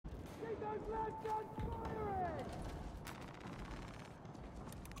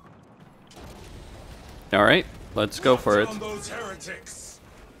All right, let's go for it. Those heretics.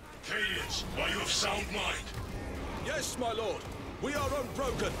 Cage, are you of sound mind? Yes, my lord. We are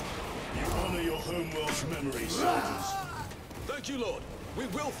unbroken. You honor your homeworld's memory, soldiers. Thank you, lord. We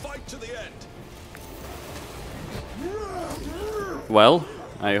will fight to the end. Well,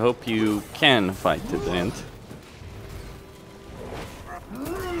 I hope you can fight to the end.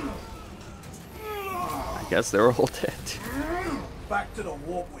 I guess they're all dead. Back to the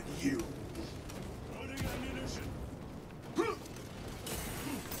warp with you.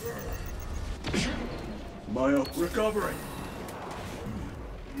 Maya, recovering.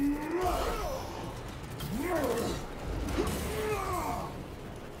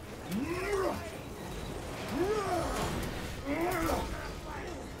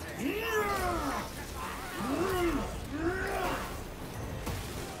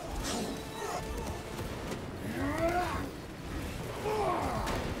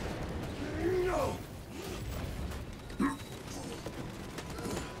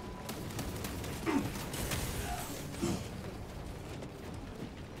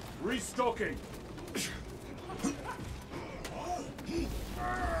 Restocking.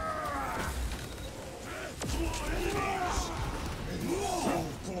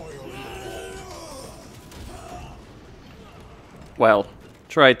 Well,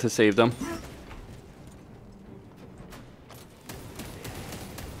 try to save them.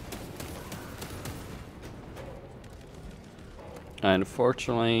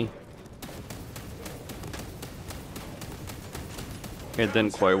 Unfortunately, it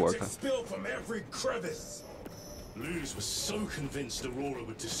didn't quite work. Spill from every crevice. Luz was so convinced Aurora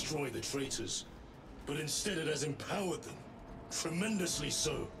would destroy the traitors, but instead it has empowered them. Tremendously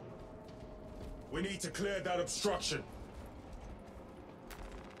so. We need to clear that obstruction.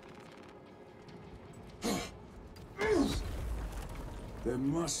 There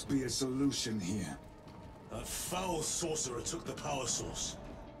must be a solution here. That foul sorcerer took the power source.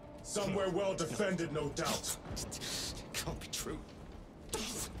 Somewhere well defended, no doubt. Can't be true.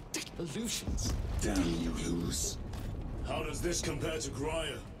 Illusions. Damn you, Luz. How does this compare to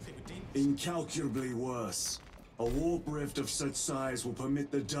Graia? Incalculably worse. A warp rift of such size will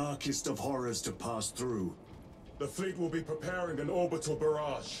permit the darkest of horrors to pass through. The fleet will be preparing an orbital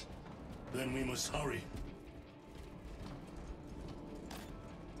barrage. Then we must hurry.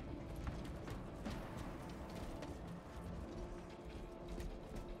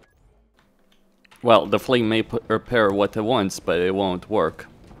 Well, the fleet may repair what it wants, but it won't work.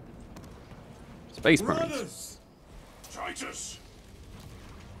 Space Marines. Titus!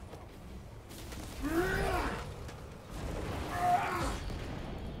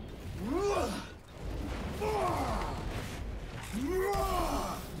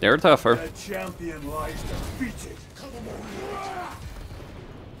 They're tougher. The champion lies defeated.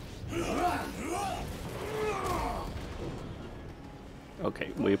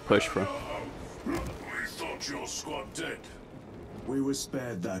 Okay, we push for. We thought your squad dead. We were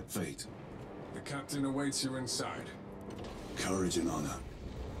spared that fate. The captain awaits you inside. Courage and honor.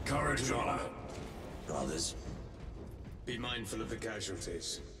 Courage and honor. Brothers, be mindful of the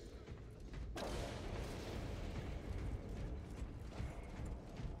casualties.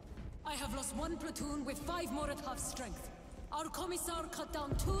 I have lost one platoon with 5 more at half strength. Our commissar cut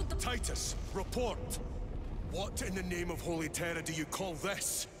down 2 the— Titus, report. What in the name of Holy Terra do you call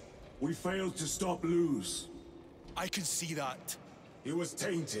this? We failed to stop Luz. I can see that. He was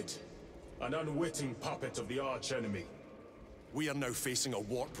tainted. An unwitting puppet of the arch-enemy. We are now facing a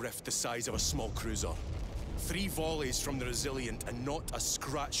warp rift the size of a small cruiser. 3 volleys from the Resilient and not a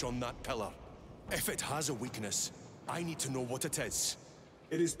scratch on that pillar. If it has a weakness, I need to know what it is.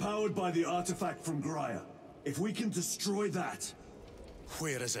 It is powered by the artifact from Graia. If we can destroy that...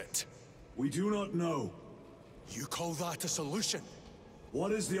 Where is it? We do not know. You call that a solution?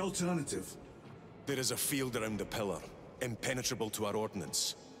 What is the alternative? There is a field around the pillar, impenetrable to our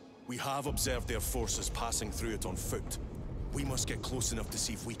ordnance. We have observed their forces passing through it on foot. We must get close enough to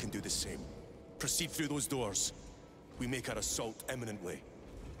see if we can do the same. Proceed through those doors. We make our assault imminently.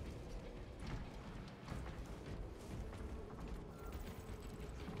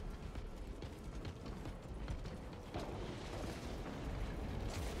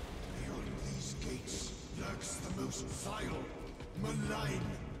 Beyond these gates lurks the most vile, malign,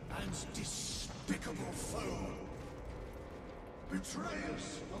 and despicable foe.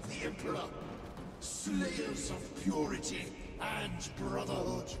 Betrayers of the Emperor, slayers of purity and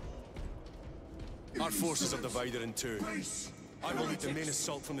brotherhood. Our forces are divided in 2. I will lead the main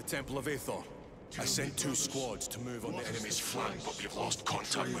assault from the Temple of Aethor. I sent 2 squads to move on the enemy's flank, but we've lost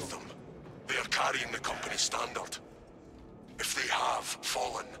contact with them. They are carrying the company standard. If they have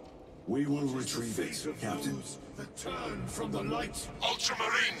fallen, We will retrieve it, Captain. Return from the light.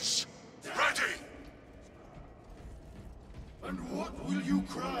 Ultramarines, ready! And what will you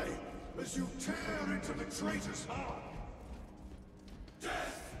cry as you tear into the traitor's heart?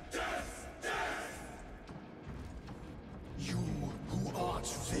 Death! Death! Death! You who art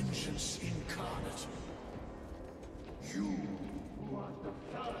vengeance incarnate. You who art the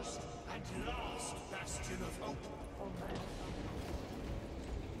first and last bastion of hope.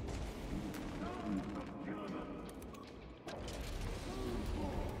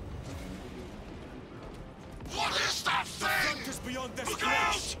 What is that thing? The front is beyond this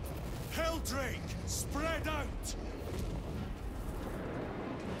place. Helldrake, spread out!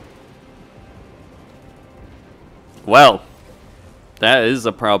 Well, that is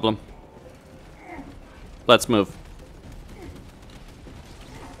a problem. Let's move.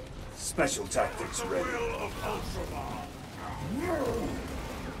 Special tactics ready.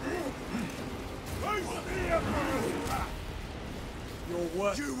 Your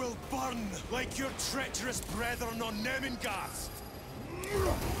work. You will burn like your treacherous brethren on Nemengath.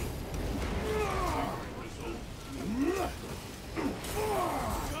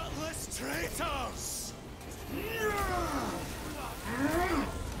 Gutless traitors!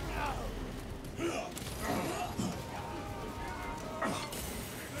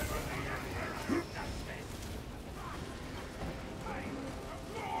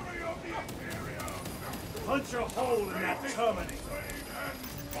 Punch a hole in that terminator.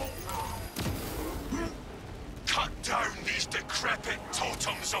 Cut down these decrepit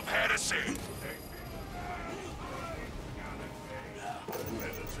totems of heresy!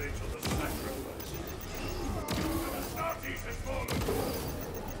 Meditate on the sacrifice. Astartes has fallen.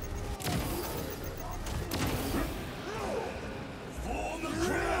 Form the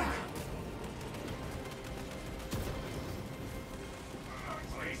crag!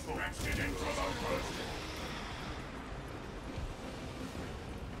 These wretched interlopers!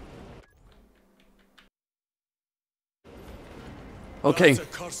 Okay. That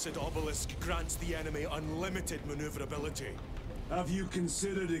accursed obelisk grants the enemy unlimited maneuverability. Have you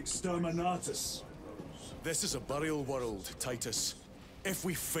considered exterminatus? This is a burial world, Titus. If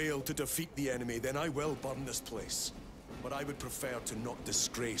we fail to defeat the enemy, then I will burn this place. But I would prefer to not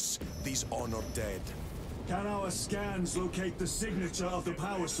disgrace these honored dead. Can our scans locate the signature of the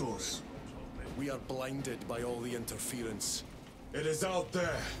power source? We are blinded by all the interference. It is out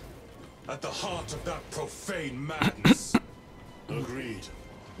there, at the heart of that profane madness. Agreed.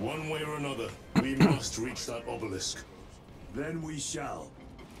 One way or another, we must reach that obelisk. Then we shall.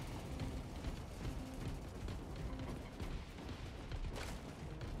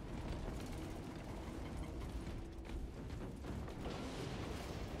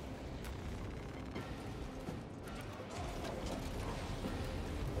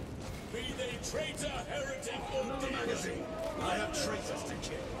 Be they traitor, heretic, or magazine, I have traitors to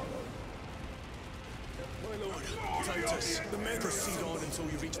kill. My lord, Titus, the men proceed on until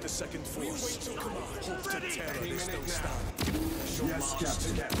you reach the second force. Hope to terror they still stand. Yes,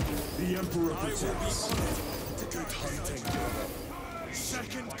 Captain. The Emperor I will be protects. honored. Good hunting.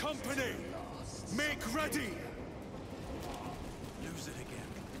 Second company, make ready. Lose it again.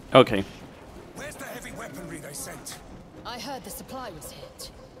 Okay. Where's the heavy weaponry they sent? I heard the supply was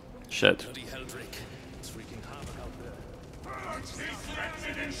hit. Shit. Bloody Heldrick. It's wreaking havoc out there. These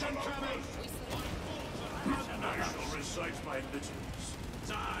wretched incomers! I shall recite my litanies.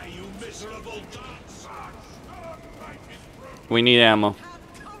 Die, you miserable dogs! We need ammo. Have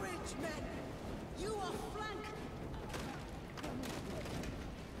courage, men! You are flanked!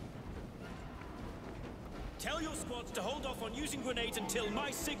 Tell your squads to hold off on using grenades until my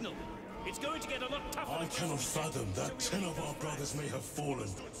signal. It's going to get a lot tougher. I cannot fathom that 10 of our brothers may have fallen.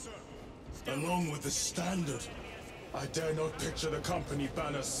 Along with the standard. I dare not picture the company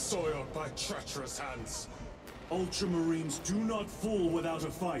banner soiled by treacherous hands. Ultramarines do not fall without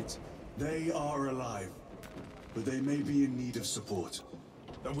a fight. They are alive. But they may be in need of support.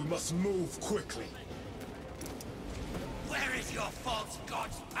 Then we must move quickly. Where is your false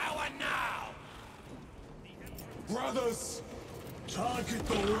god's power now? Brothers! Target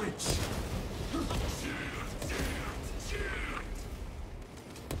the witch!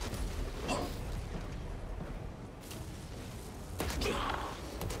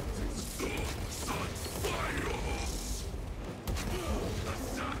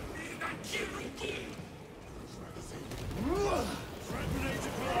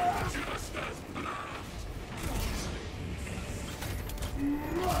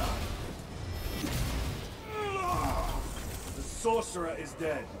 The sorcerer is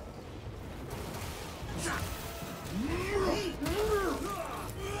dead.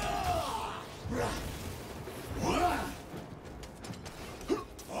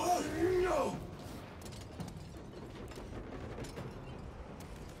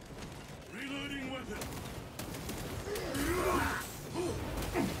 Reloading weapon.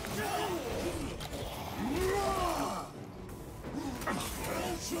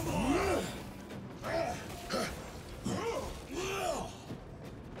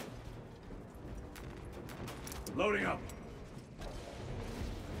 Loading up.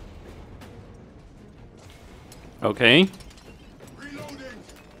 Okay. Reloading.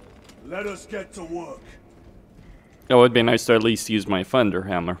 Let us get to work. It would be nice to at least use my thunder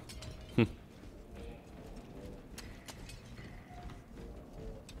hammer.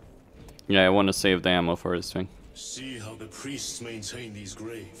 Yeah, I want to save the ammo for this thing. See how the priests maintain these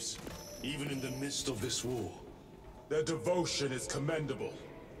graves, even in the midst of this war. Their devotion is commendable.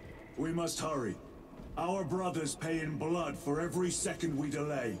 We must hurry. Our brothers pay in blood for every second we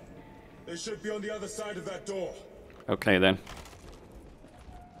delay. They should be on the other side of that door. Okay then.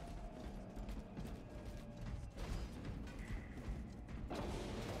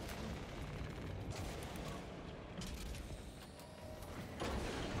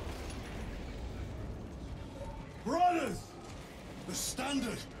 Brothers! The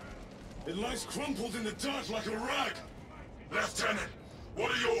standard! It lies crumpled in the dirt like a rag! Lieutenant,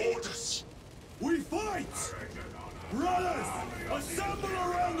 what are your orders? We fight! Brothers, assemble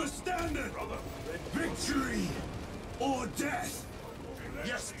around the standard! Victory or death!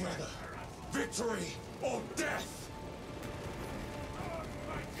 Yes, brother! Victory or death!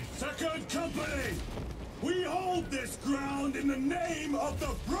 Second Company! We hold this ground in the name of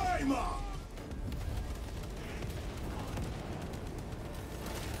the Primer!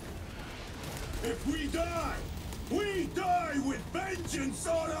 If we die with vengeance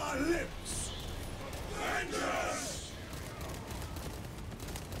on our lips! Vengeance!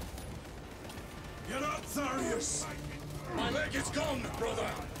 Get up, Tharius! My leg is gone, brother!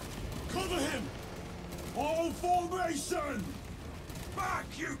 Cover him! All formation! Back,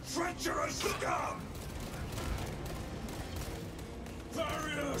 you treacherous scum!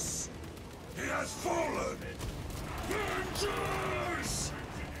 Tharius! He has fallen! Vengeance!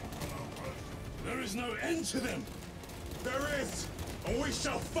 There is no end to them! There is, and we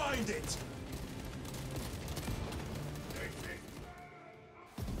shall find it!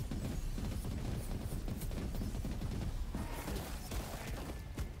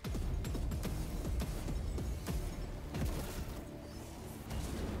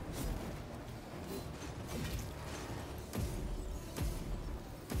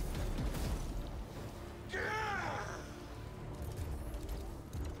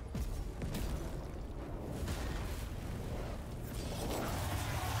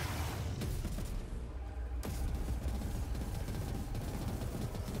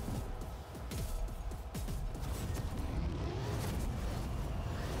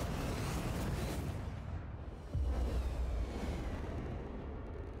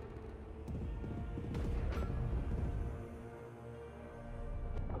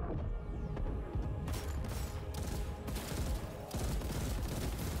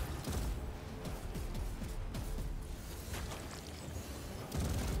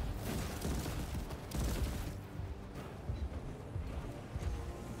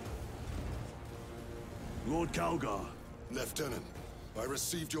 Lord Calgar. Lieutenant, I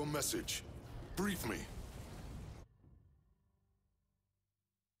received your message. Brief me.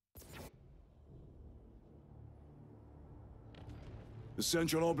 The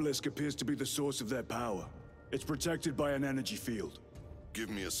central obelisk appears to be the source of their power. It's protected by an energy field. Give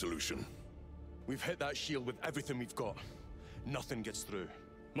me a solution. We've hit that shield with everything we've got. Nothing gets through.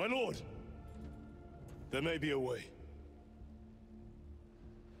 My lord! There may be a way.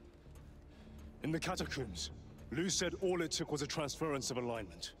 In the catacombs, Lu said all it took was a transference of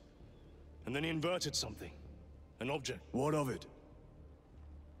alignment. And then he inverted something. An object. What of it?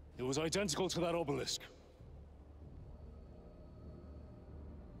 It was identical to that obelisk.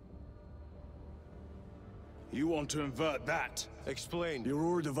 You want to invert that? Explain. The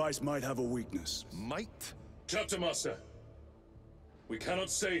Aurora device might have a weakness. Might? Chapter Master. We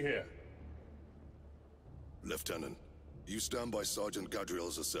cannot stay here. Lieutenant, you stand by Sergeant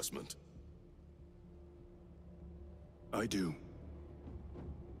Gabriel's assessment. I do.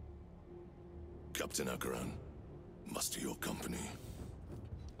 Captain Akaran, muster your company.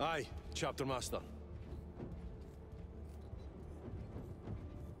 Aye, Chapter Master.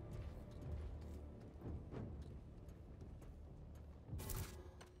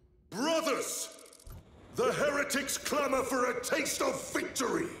 Brothers! The heretics clamor for a taste of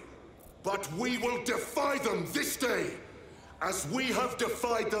victory! But we will defy them this day, as we have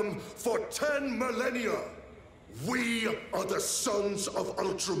defied them for 10 millennia. We are the sons of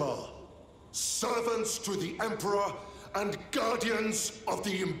Ultramar, servants to the Emperor and guardians of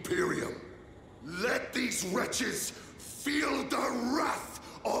the Imperium. Let these wretches feel the wrath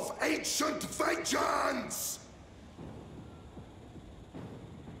of ancient vengeance!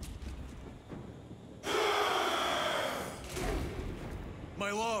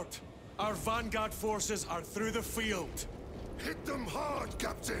 My lord, our vanguard forces are through the field. Hit them hard,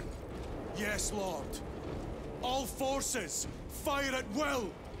 Captain! Yes, Lord. All forces, fire at will!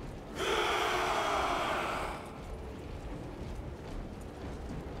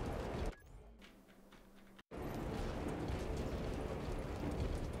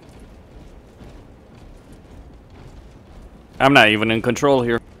 I'm not even in control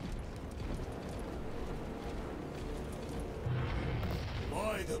here.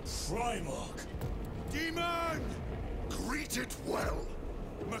 By the Primarch! Demon! Greet it well!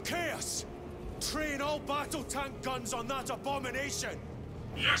 Macias! Train all battle tank guns on that abomination!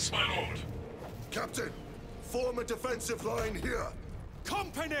 Yes, my lord! Captain, form a defensive line here!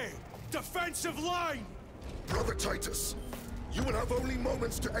 Company! Defensive line! Brother Titus, you will have only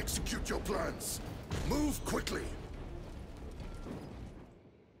moments to execute your plans. Move quickly!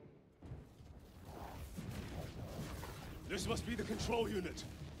 This must be the control unit.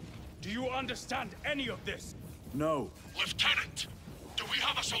 Do you understand any of this? No. Lieutenant, do we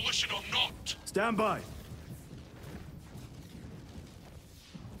have a solution or not? Stand by.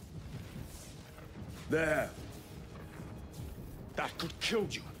 There. That could kill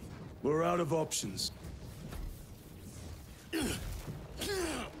you. We're out of options.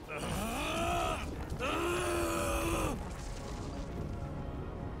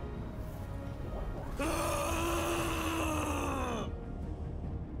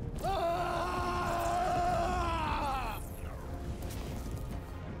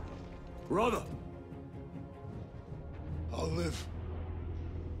 Brother! I'll live.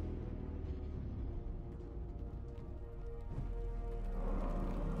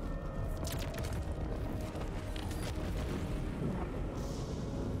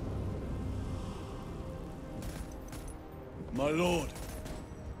 My lord.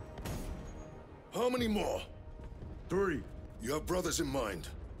 How many more? 3. You have brothers in mind.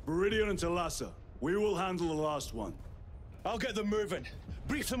 Viridian and Talassa. We will handle the last one. I'll get them moving.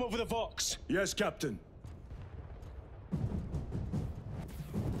 Brief them over the Vox. Yes, Captain.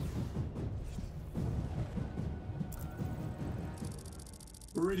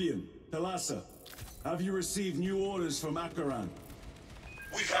 Viridian, Talassa, have you received new orders from Akaran?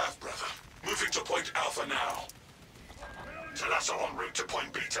 We have, brother. Moving to Point Alpha now. Talassa en route to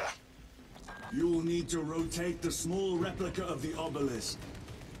Point Beta. You will need to rotate the small replica of the obelisk.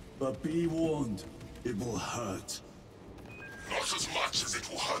 But be warned, it will hurt. Not as much as it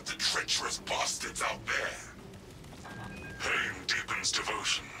will hurt the treacherous bastards out there. Pain deepens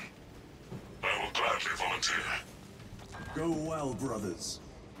devotion. I will gladly volunteer. Go well, brothers.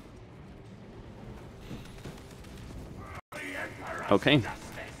 Okay.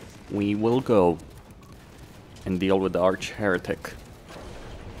 We will go and deal with the arch heretic.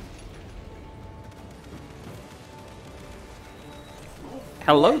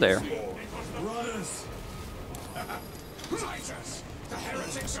 Hello there. Brothers! Titus, the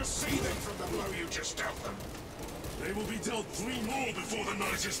heretics are seething from the blow you just dealt them. They will be dealt 3 more before the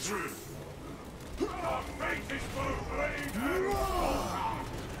night is through. Our faith is full of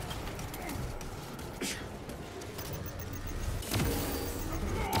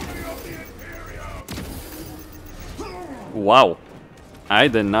Wow. I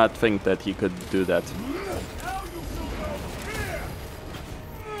did not think that he could do that.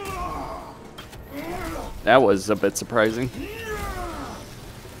 That was a bit surprising.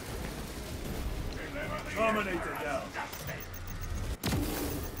 Terminator down.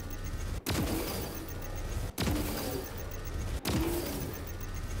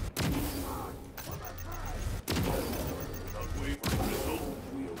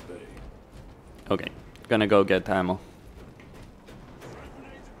 Okay, gonna go get ammo.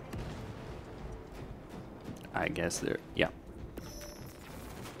 I guess there, yeah.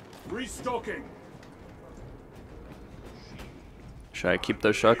 Restocking. Should I keep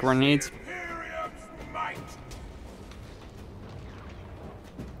those shock grenades?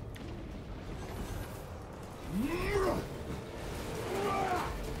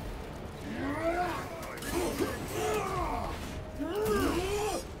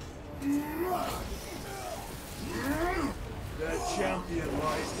 The champion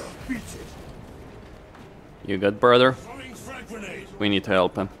lies defeated. You good, brother? We need to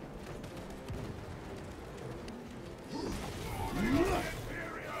help him.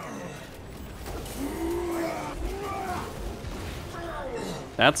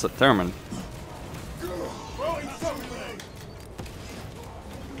 That's a Thermon.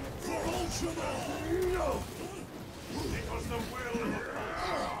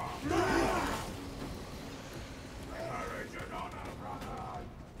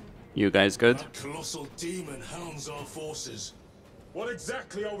 You guys good? That colossal demon hounds our forces. What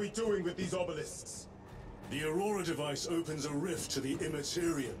exactly are we doing with these obelisks? The Aurora device opens a rift to the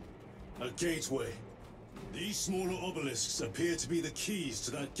Immaterium, a gateway. These smaller obelisks appear to be the keys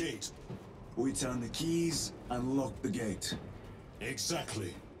to that gate. We turn the keys and lock the gate.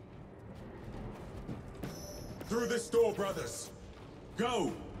 Exactly. Through this door, brothers.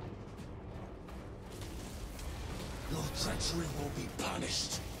 Go! Your treachery will be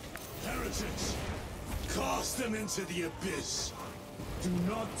punished. Heretics, cast them into the abyss. Do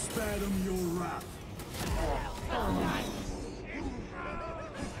not spare them your wrath.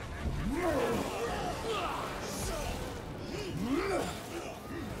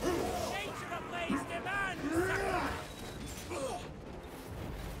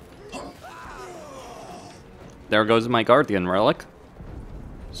 There goes my Guardian relic.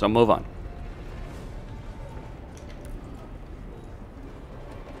 So move on.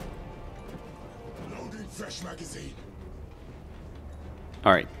 Loading fresh magazine.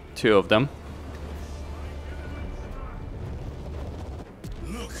 Alright, 2 of them.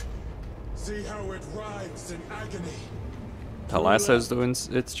 Look, see how it writhes in agony. Thalassa's doing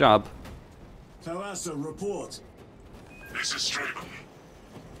its job. Thalassa, report. This is Straben.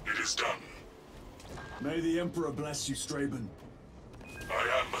 It is done. May the Emperor bless you, Straben. I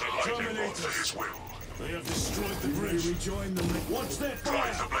am but a lightning rod for his will. They have destroyed the You may bridge. rejoin them. Watch their fire.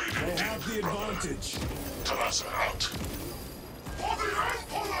 Drive the blade in They have the deep, brother. advantage. Thalassa out. For the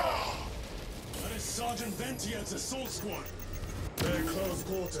Emperor! That is Sergeant Ventia's assault squad. Their close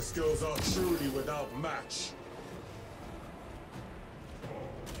quarter skills are truly without match.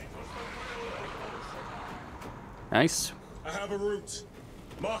 Nice. I have a route.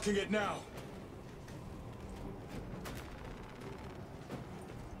 Marking it now.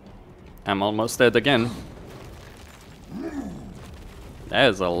 I'm almost dead again. That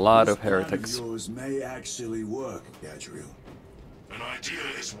is a lot of heretics. This plan of yours may actually work, Gabriel. An idea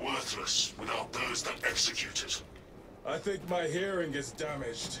is worthless without those that execute it. I think my hearing is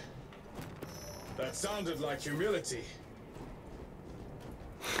damaged. That sounded like humility.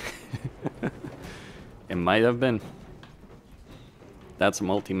 It might have been. That's a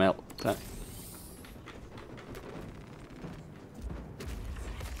multi-melt.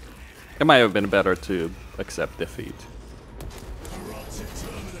 It might have been better to accept defeat.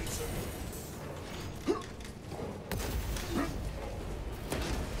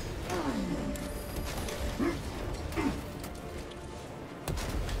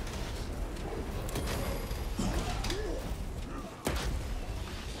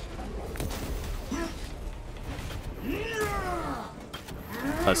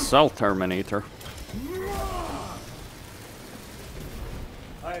 Assault Terminator.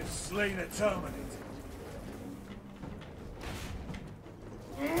 I have slain a Terminator.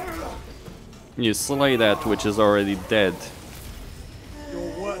 You slay that which is already dead.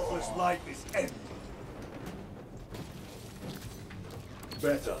 Your worthless life is ended.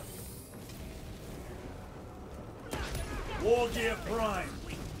 Better. War Gear Prime.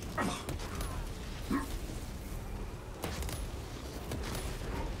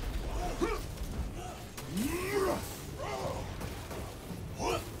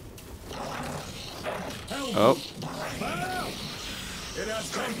 Oh. It has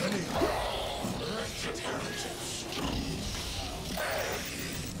company. Wretched heretics.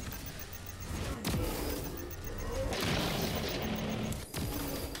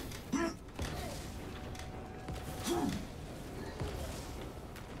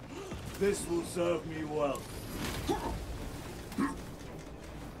 This will serve me well.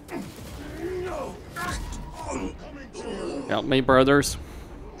 Help me, brothers.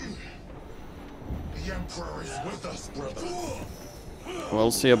 The Emperor is with us, brother.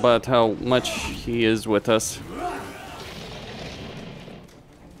 We'll see about how much he is with us.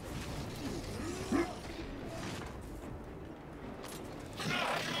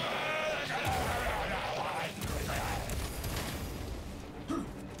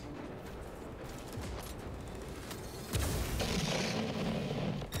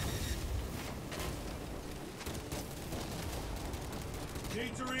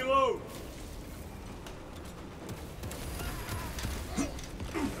 Need to reload.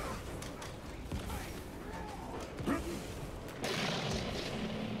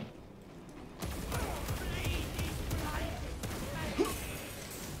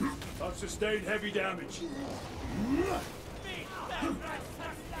 I've sustained heavy damage.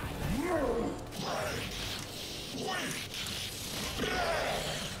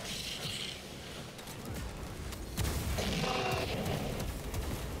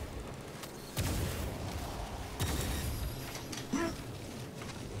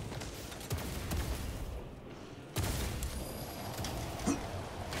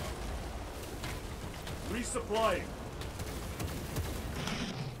 Resupplying.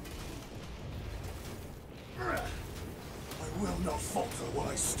 I will not falter while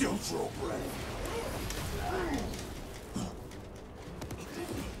I still draw breath.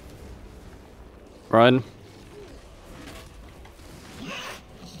 Run.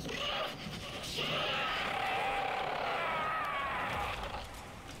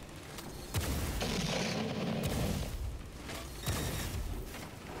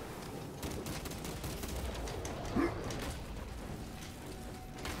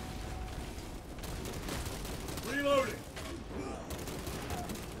 Reloading.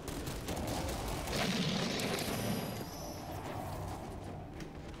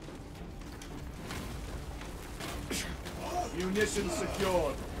 Munitions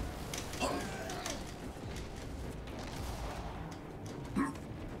secured.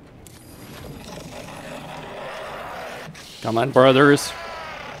 Come on, brothers.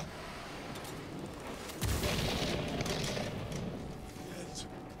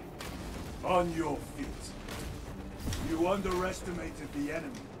 On your feet. You underestimated the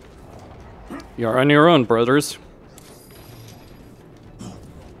enemy. You're on your own, brothers.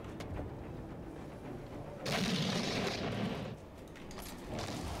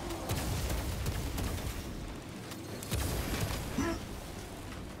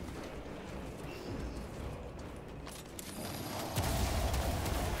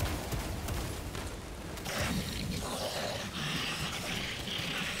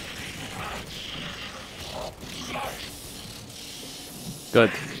 Good.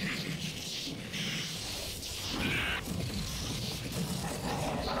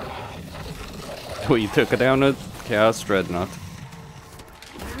 We took it down a Chaos Dreadnought.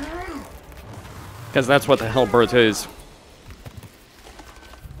 Because that's what the Hellbird is.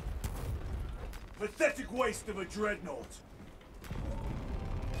 Pathetic waste of a dreadnought.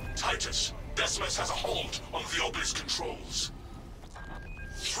 Titus, Decimus has a hold on the obelisk controls.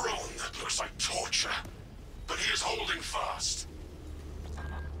 Throne that looks like torture, but he is holding fast.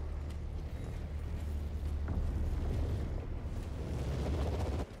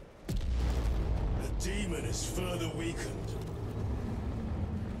 The demon is further weakened.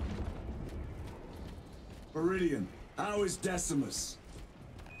 Viridian, how is Decimus?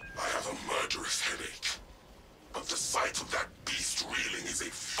 I have a murderous headache, but the sight of that beast reeling is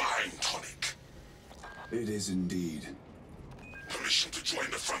a fine tonic. It is indeed. Permission to join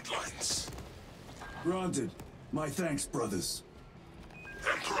the front lines. Granted. My thanks, brothers.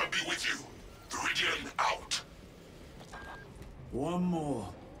 Emperor be with you. Viridian out. One more.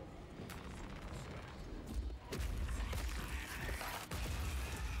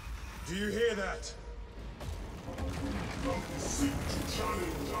 Do you hear that? Seek to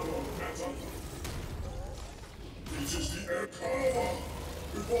challenge our battle. It is the air power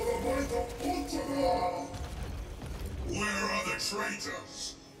before the might of Ultima. Where are the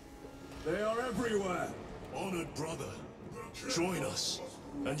traitors? They are everywhere. Honored brother, join us,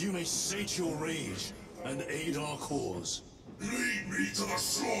 and you may sate your rage and aid our cause. Lead me to the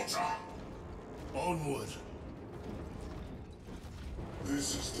slaughter. Onward.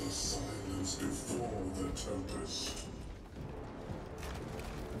 This is the silence before the tempest.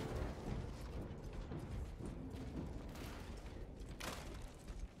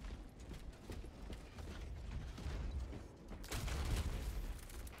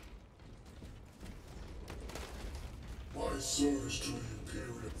 My service to the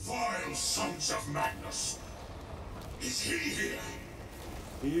Imperium. Vile sons of Magnus! Is he here?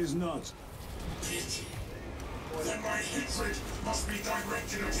 He is not. Pity. Then my hatred must be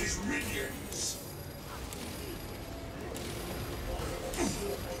directed at his minions!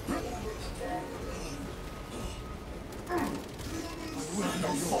 I will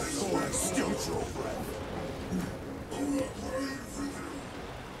not fall for still draw breath.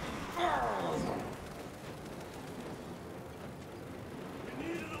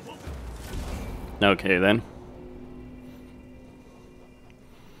 Okay then.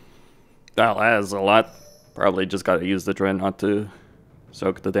 Well, that is a lot. Probably just gotta use the Dreadnought to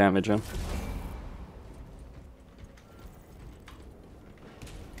soak the damage in.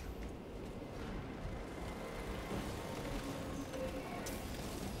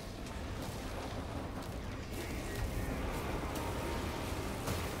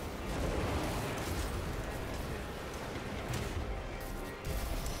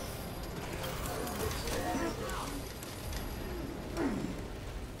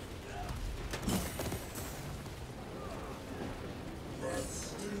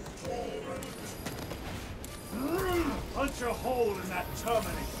 punch a hole in that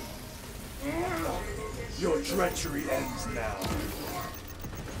terminator. Your treachery ends now.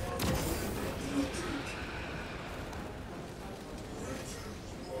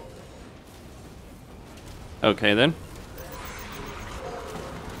 Okay then.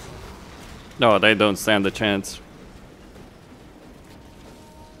 No, they don't stand a chance.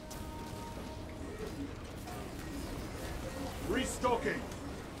 Restocking.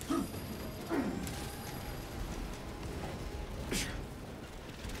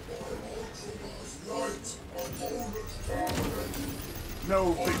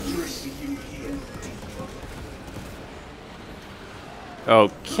 No victory for you here.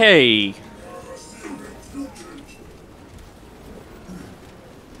 Okay.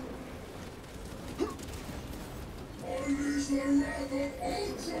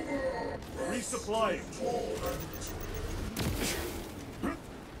 Resupplying.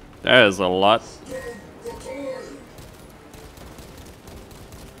 That is a lot.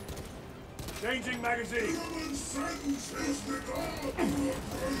 Changing magazine.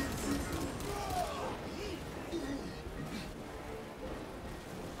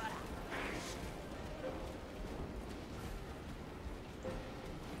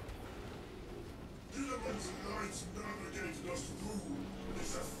 Navigated us through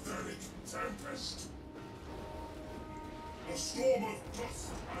this etheric tempest. A storm of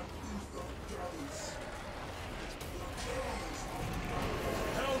dust and ether gathers.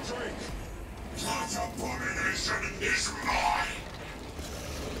 Helldrake! That abomination is mine!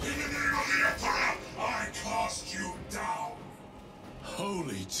 In the name of the Emperor, I cast you down!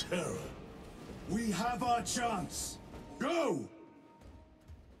 Holy terror! We have our chance. Go!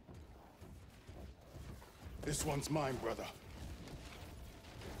 This one's mine, brother.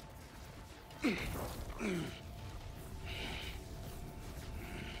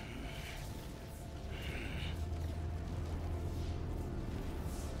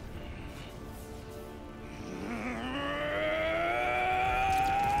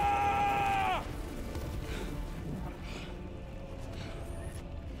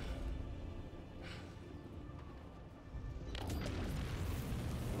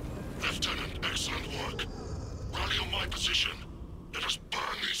 Lieutenant, excellent work. Rally on my position. Let us burn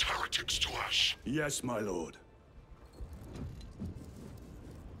these heretics to ash. Yes, my lord.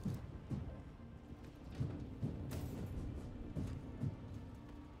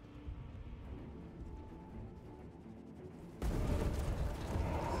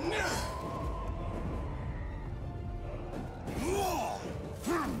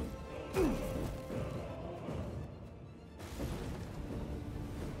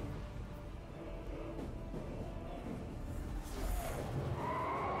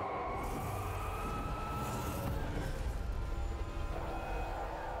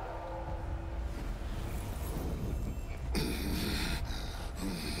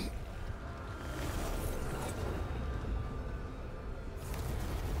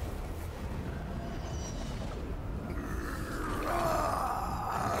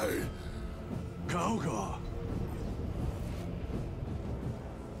 Calgar.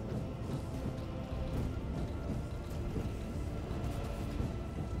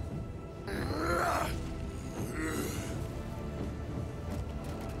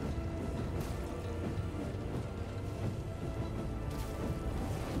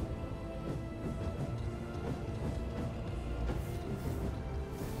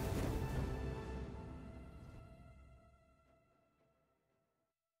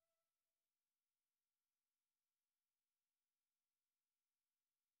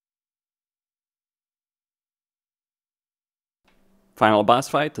 Final boss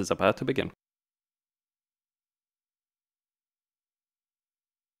fight is about to begin.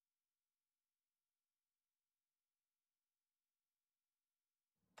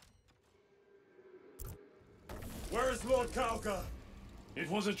 Where is Lord Calgar? It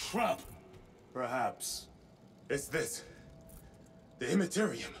was a trap. Perhaps. It's this. The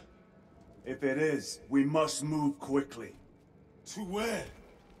Immaterium. If it is, we must move quickly. To where?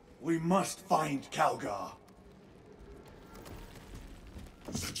 We must find Calgar.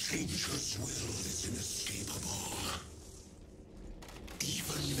 The Changer's will is inescapable.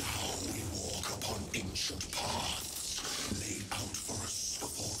 Even now we walk upon ancient paths, laid out for us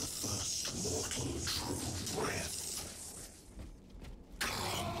before the first mortal drew breath. Come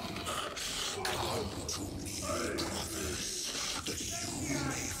to me, brothers, that you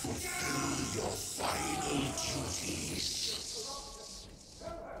may fulfill your final duties.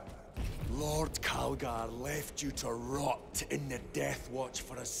 Lord Calgar left you to rot in the Deathwatch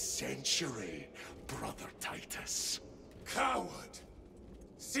for a century, Brother Titus. Coward!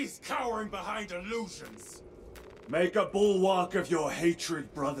 Cease cowering behind illusions! Make a bulwark of your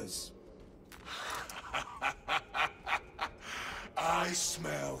hatred, brothers. I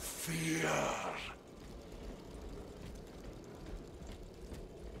smell fear.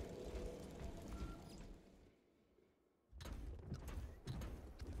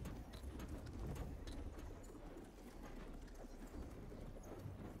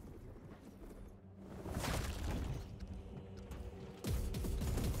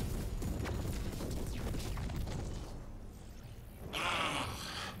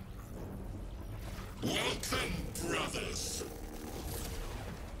 Welcome, brothers.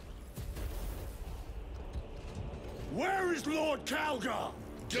 Where is Lord Calgar?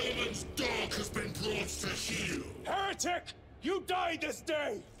 Gilman's dog has been brought to heel. Heretic! You died this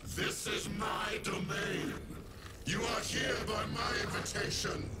day! This is my domain. You are here by my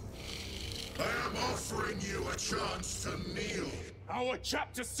invitation. I am offering you a chance to kneel. Our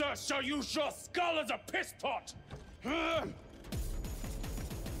chapter, sir, shall use your skull as a piss pot!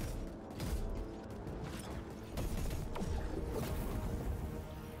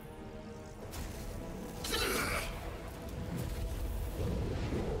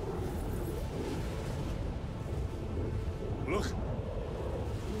 Look.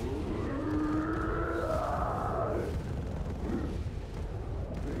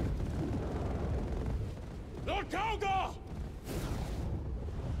 Lord Calgar!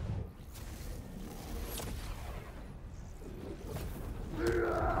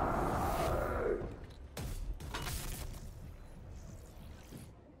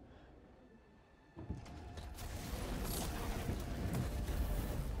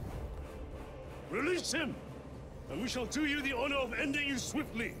 Release him! And we shall do you the honor of ending you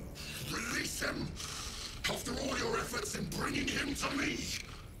swiftly. Release him! After all your efforts in bringing him to me!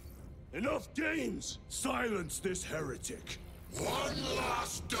 Enough games! Silence this heretic. One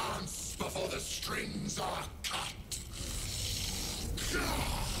last dance before the strings are cut.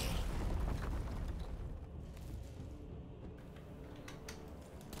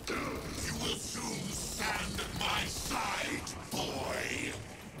 You will soon stand at my side, boy!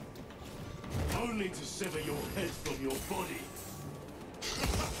 Only to sever your head from your body.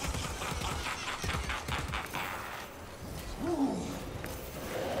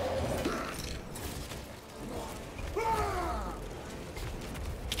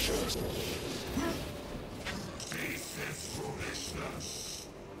 This is foolishness.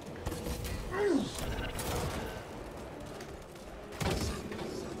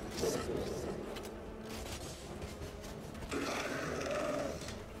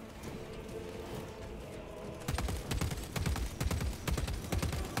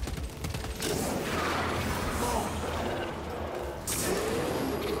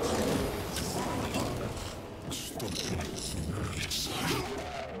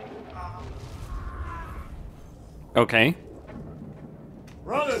 Okay.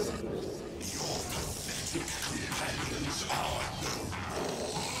 Brothers!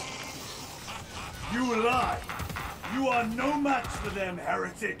 You lie! You are no match for them,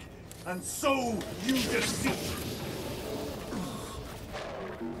 heretic! And so you deceive!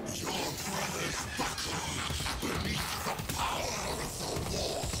 Your brothers buckle beneath the power of the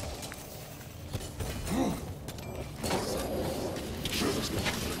war.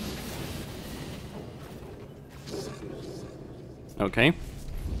 Okay.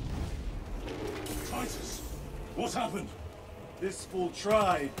 Titus, what happened? This fool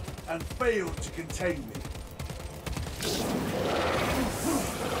tried and failed to contain me.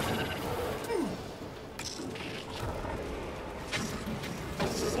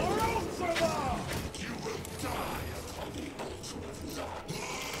 You will die upon the altar of love.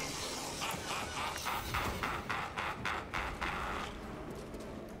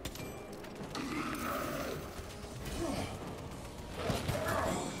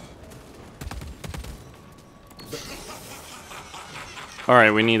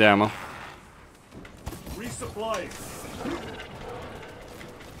 Alright, we need ammo. Resupply.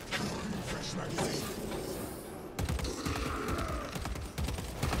 Fresh magazine.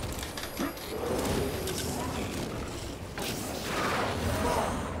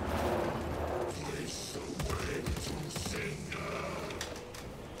 Place away to Sinnelleos.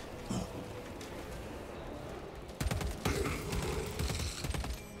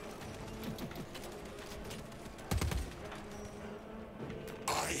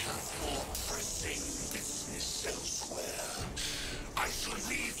 I have more pressing business elsewhere.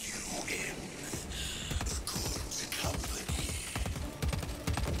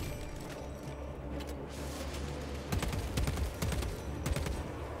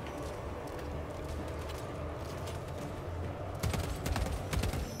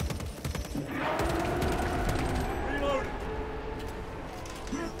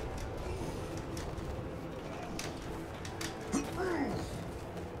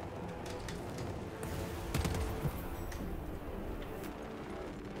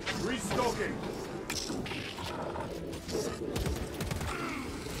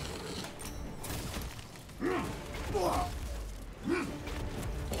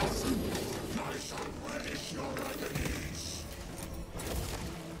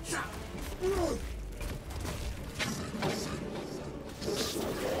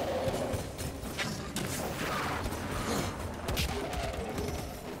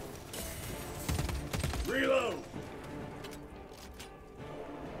 Reload!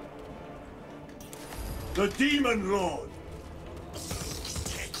 The Demon Lord!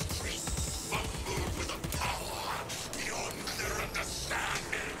 With a power beyond their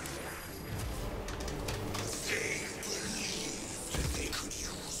understanding. They believed they could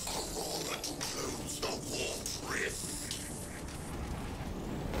use Aurora to close the warp rift.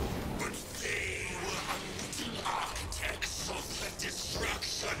 But they were unwitting architects of the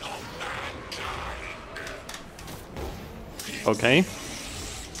destruction of mankind. Okay.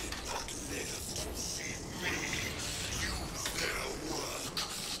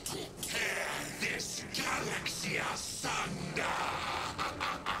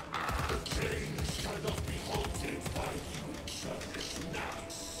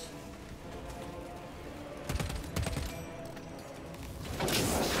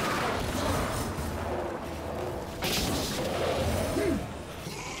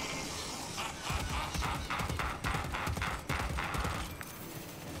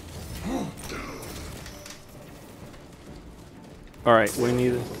 Alright, we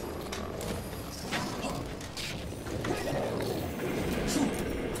need it.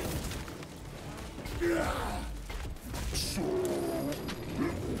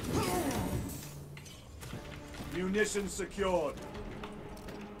 Munition secured.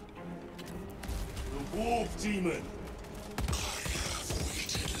 The Wolf Demon.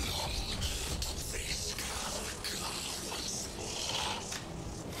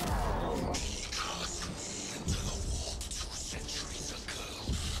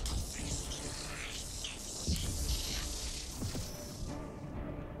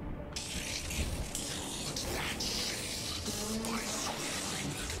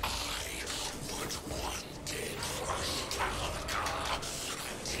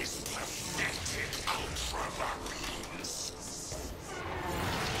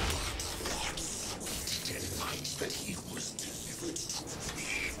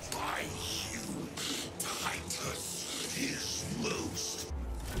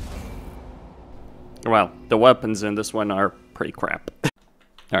 Well, the weapons in this one are pretty crap.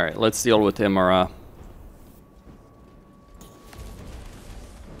 Alright, let's deal with Imurah.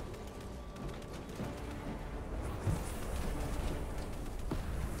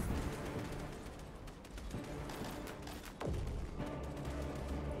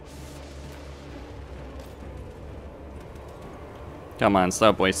 Come on,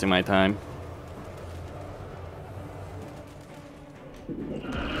 stop wasting my time.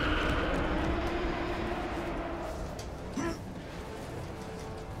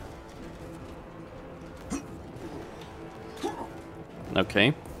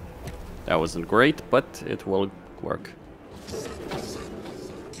 Okay, that wasn't great, but it will work.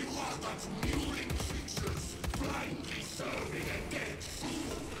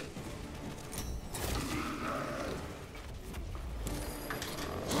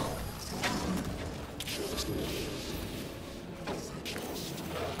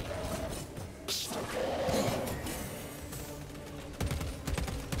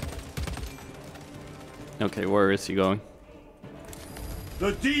 Okay, where is he going?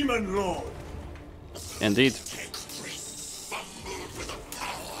 The Demon Lord! Indeed.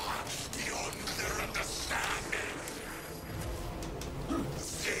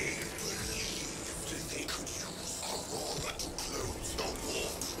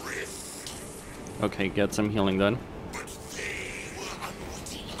 Okay, get some healing done.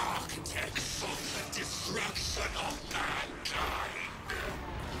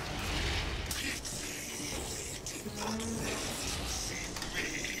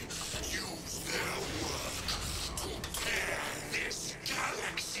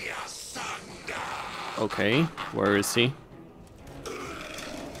 Okay, where is he?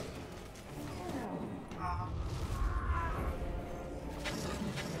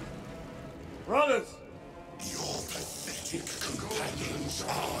 Brothers! Your pathetic companions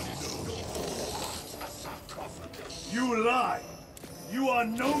are no more. You lie! You are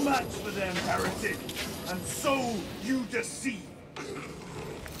no match for them, heretic! And so you deceive!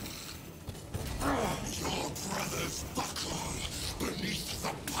 Your brothers buckle beneath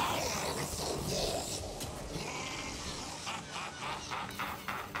the power of the war.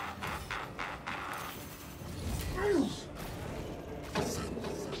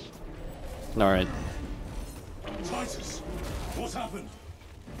 Alright. Titus, what happened?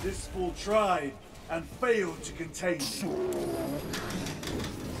 This fool tried and failed to contain me.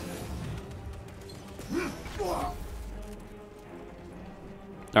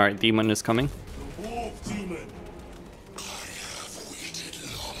 Alright, demon is coming. The Wolf Demon. I have waited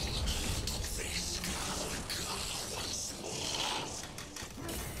long to face Calgar once more.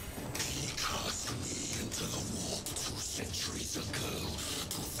 He cast me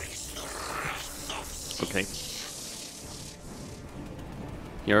Okay.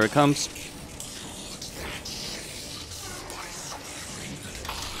 Here it comes.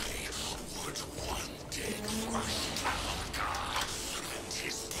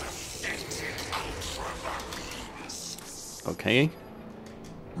 Okay.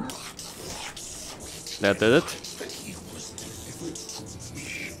 That did it.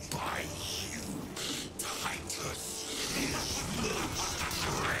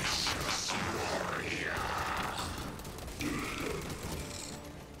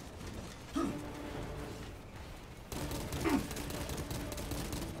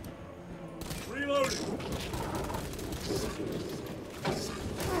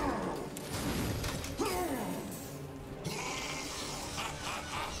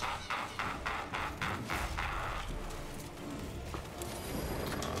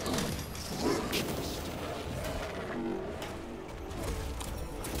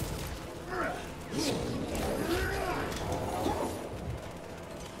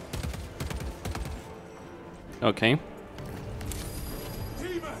 Okay.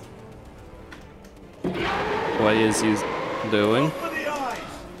 What is he doing? For the eyes!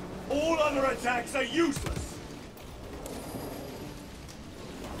 All other attacks are useless!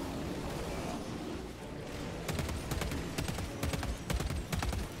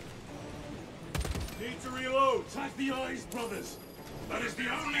 Need to reload! Attack the eyes, brothers! That is the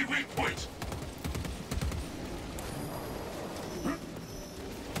only weak point!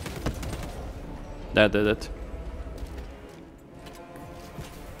 That did it.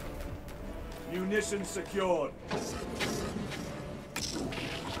 Munitions secured.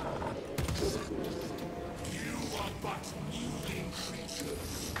 You are but moving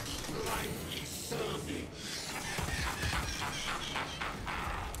creatures, blindly serving.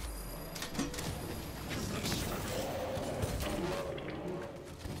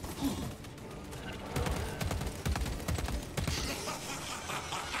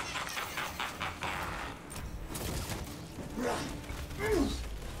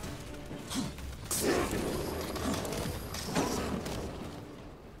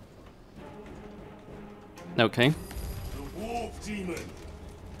 Okay. The wolf demon.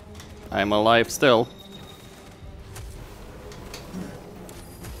 I'm alive still.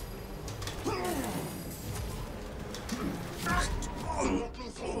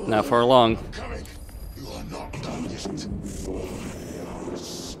 Not for long. You are not done yet.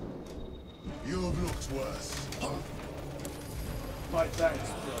 You've looked worse. My thanks,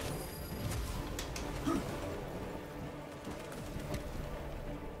 brother.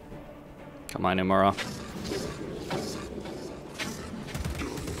 Come on, Imurah.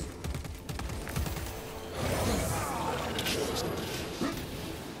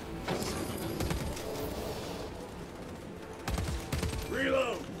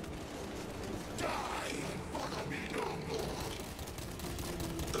 Reload.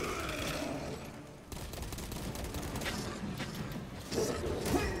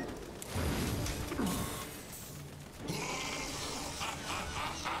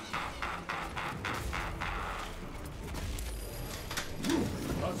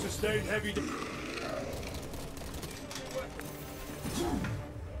 Unsustained heavy.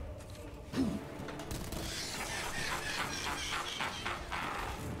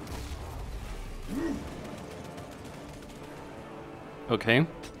 Okay.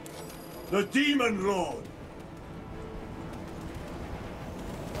 The Demon Lord.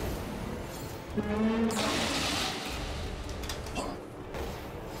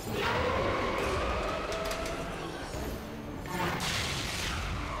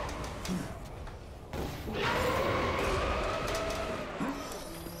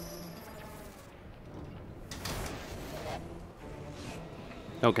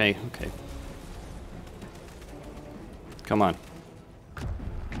 Okay, okay. Come on.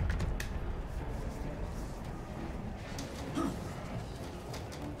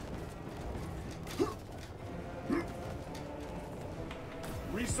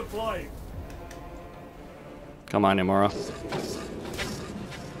 Resupplying. Come on, Imurah.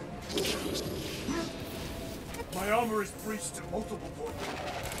 My armor is breached at multiple points.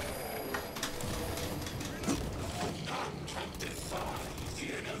 None can defy the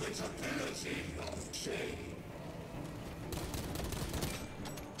inevitability of change.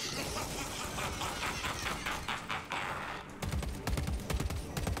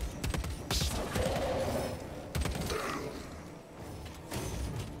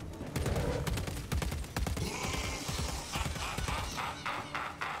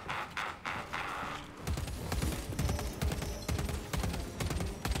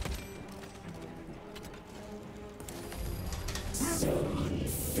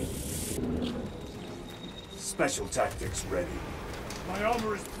 special tactics ready. My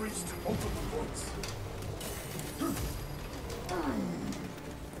armor is breached at multiple points.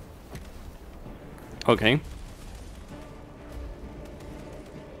 Okay.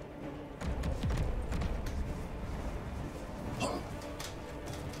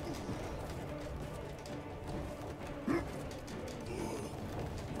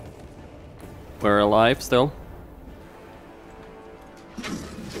 We're alive still.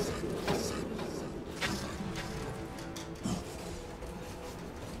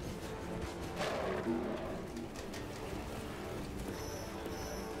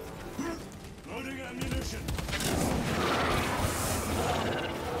 Loading ammunition.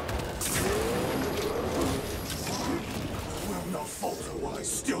 Will not falter while I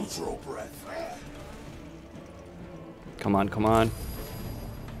still draw breath. Come on, come on.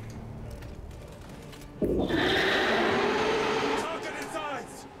 Target its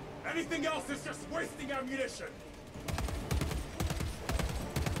eyes! Anything else is just wasting ammunition!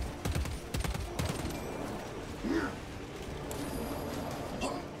 The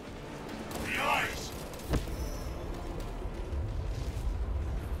eyes!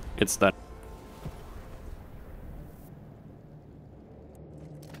 It's that.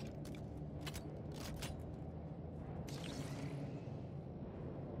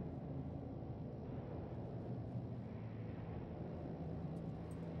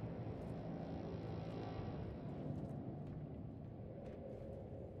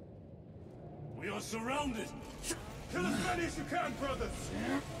 We are surrounded! Kill as many as you can, brothers!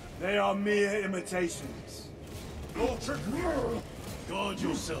 They are mere imitations. No trickery! Guard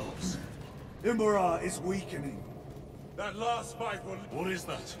yourselves. Imurah is weakening. That last fight will... What is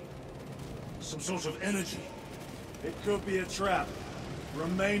that? Some sort of energy? It could be a trap.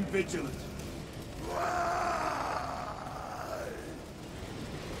 Remain vigilant.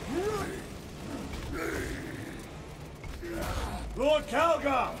 Lord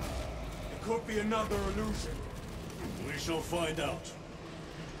Calgar! It could be another illusion. We shall find out.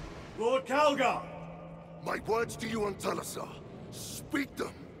 Lord Calgar! My words to you, Antalasa. Speak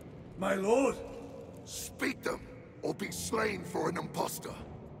them. My lord? Speak them, or be slain for an impostor.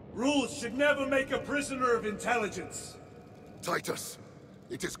 Rules should never make a prisoner of intelligence. Titus,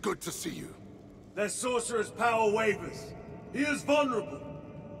 it is good to see you. Their sorcerer's power wavers. He is vulnerable.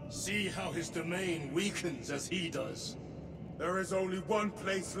 See how his domain weakens as he does. There is only one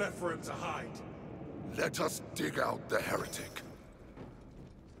place left for him to hide. Let us dig out the heretic.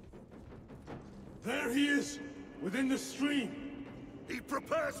 There he is, within the stream. He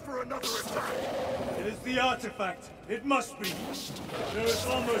prepares for another attack. It is the artifact. It must be. There is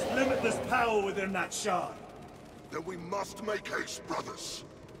almost limitless power within that shard. Then we must make haste, brothers.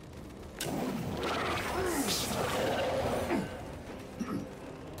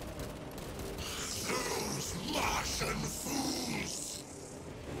 Those Martian fools!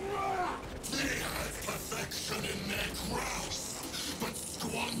 They had perfection in their grasp, but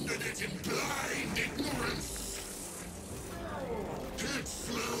squandered it in blind ignorance. It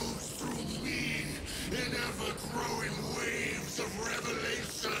flows through me in ever-growing waves of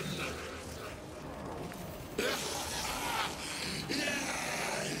revelation.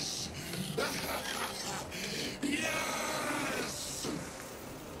 Yes! Yes!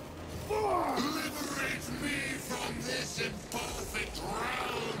 Liberate me from this imperfect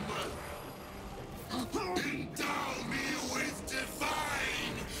realm! Endow me with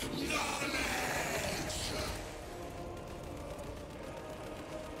divine knowledge!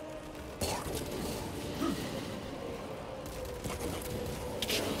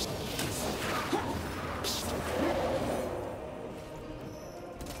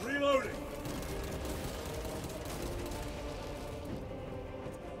 Reloading.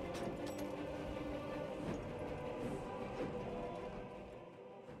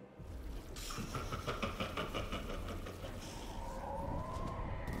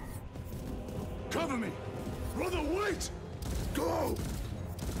 Cover me! Brother, wait! Go!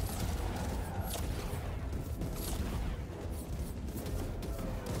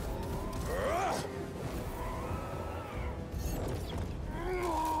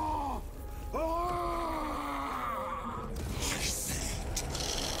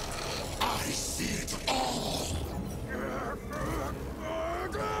 I see it all!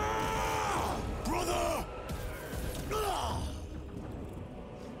 Brother!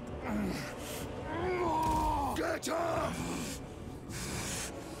 Get up!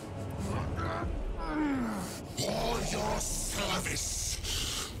 All your service,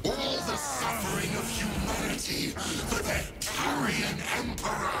 all the suffering of humanity for their carrion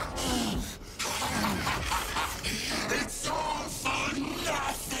emperor. It's all for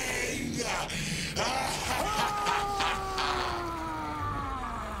nothing!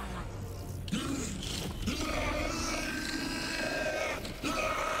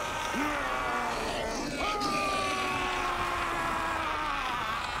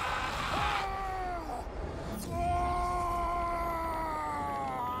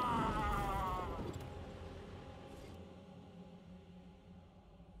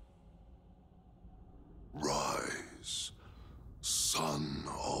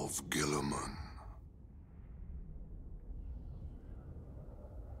 of Guilliman.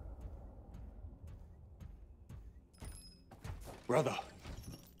 Brother,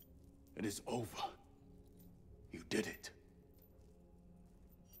 it is over. You did it.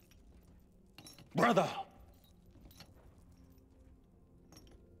 Brother!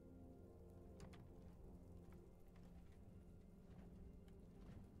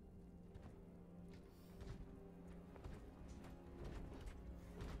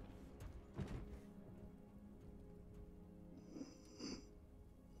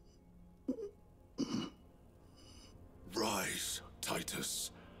 Rise,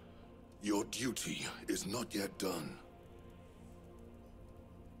 Titus. Your duty is not yet done.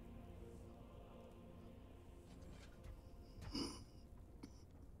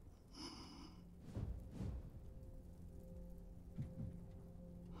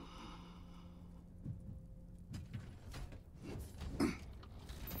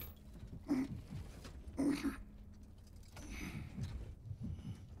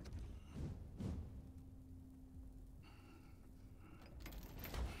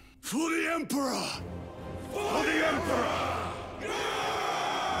 For the Emperor! For the Emperor!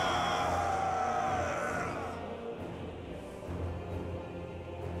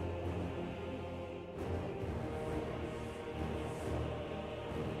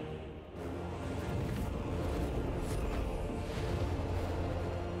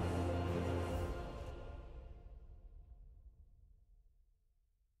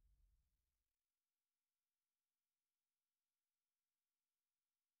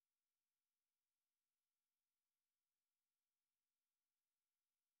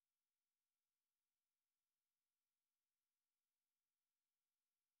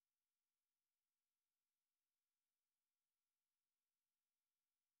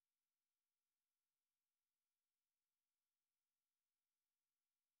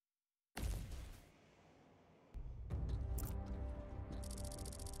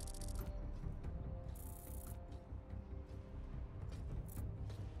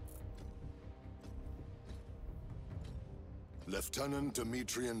 Lieutenant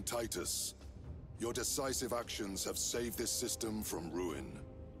Demetrian Titus, your decisive actions have saved this system from ruin.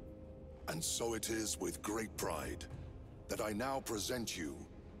 And so it is with great pride that I now present you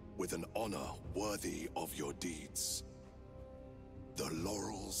with an honor worthy of your deeds. The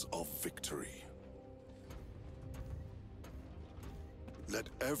Laurels of Victory. Let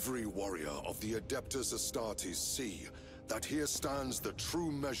every warrior of the Adeptus Astartes see that here stands the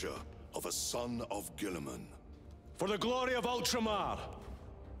true measure of a son of Guilliman. For the glory of Ultramar!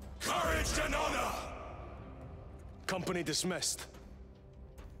 Courage and honor! Company dismissed.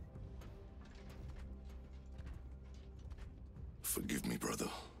 Forgive me, brother,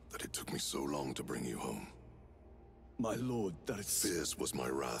 that it took me so long to bring you home. My lord, that is... Fierce was my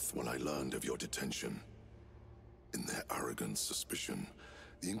wrath when I learned of your detention. In their arrogant suspicion,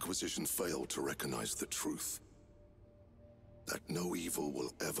 the Inquisition failed to recognize the truth. That no evil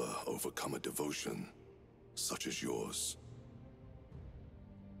will ever overcome a devotion such as yours.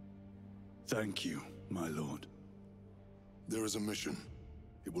 Thank you, my lord. There is a mission.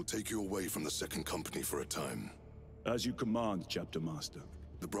 It will take you away from the Second Company for a time. As you command, Chapter Master.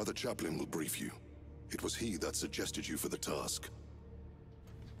 The Brother Chaplain will brief you. It was he that suggested you for the task.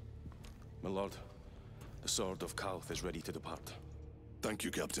 My lord, the Sword of Kauth is ready to depart. Thank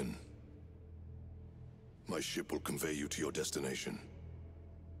you, Captain. My ship will convey you to your destination.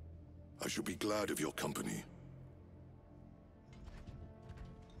 I shall be glad of your company.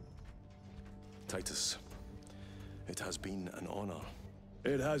 Titus, it has been an honor.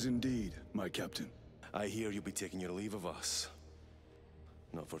 It has indeed, my captain. I hear you'll be taking your leave of us.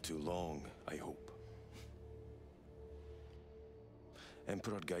 Not for too long, I hope.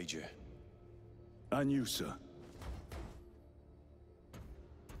 Emperor guide you. And you, sir.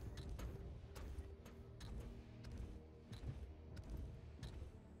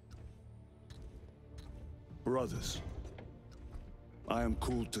 Brothers, I am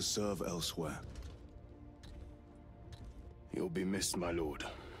called to serve elsewhere. You'll be missed, my lord.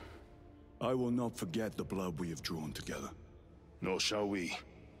 I will not forget the blood we have drawn together. Nor shall we.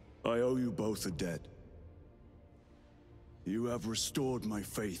 I owe you both a debt. You have restored my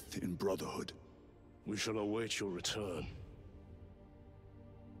faith in brotherhood. We shall await your return.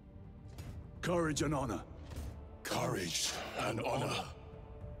 Courage and honor. Courage and honor.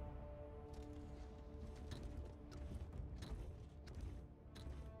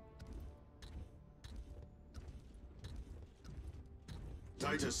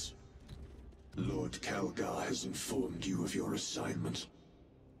 Titus, Lord Calgar has informed you of your assignment.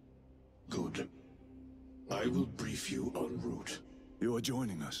 Good. I will brief you en route. You are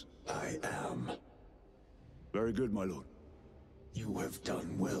joining us. I am. Very good, my lord. You have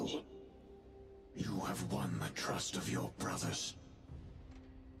done well. You have won the trust of your brothers.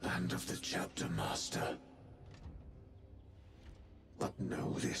 And of the chapter master. But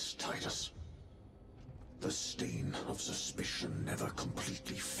know this, Titus. The stain of suspicion never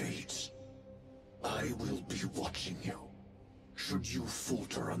completely fades. I will be watching you. Should you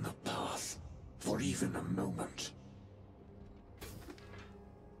falter on the path, for even a moment.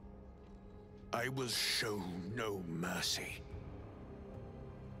 I will show no mercy.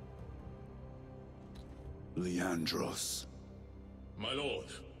 Leandros. My lord,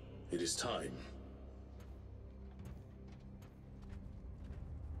 it is time.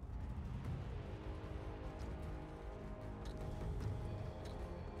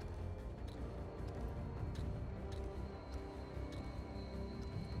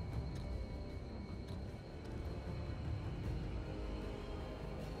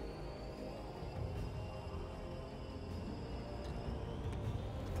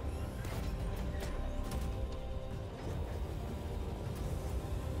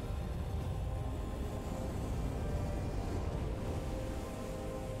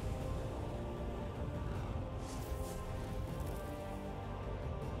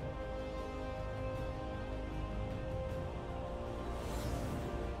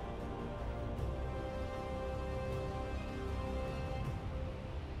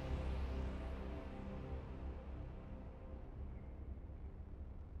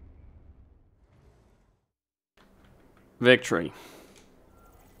 Victory.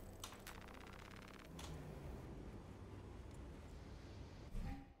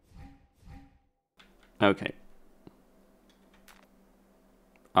 Okay.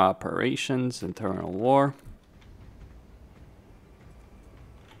 Operations, internal war.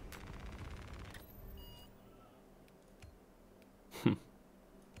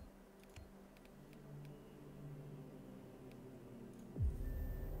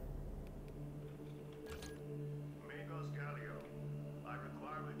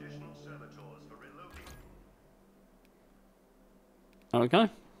 Okay.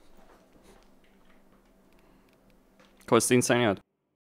 Costin signing out.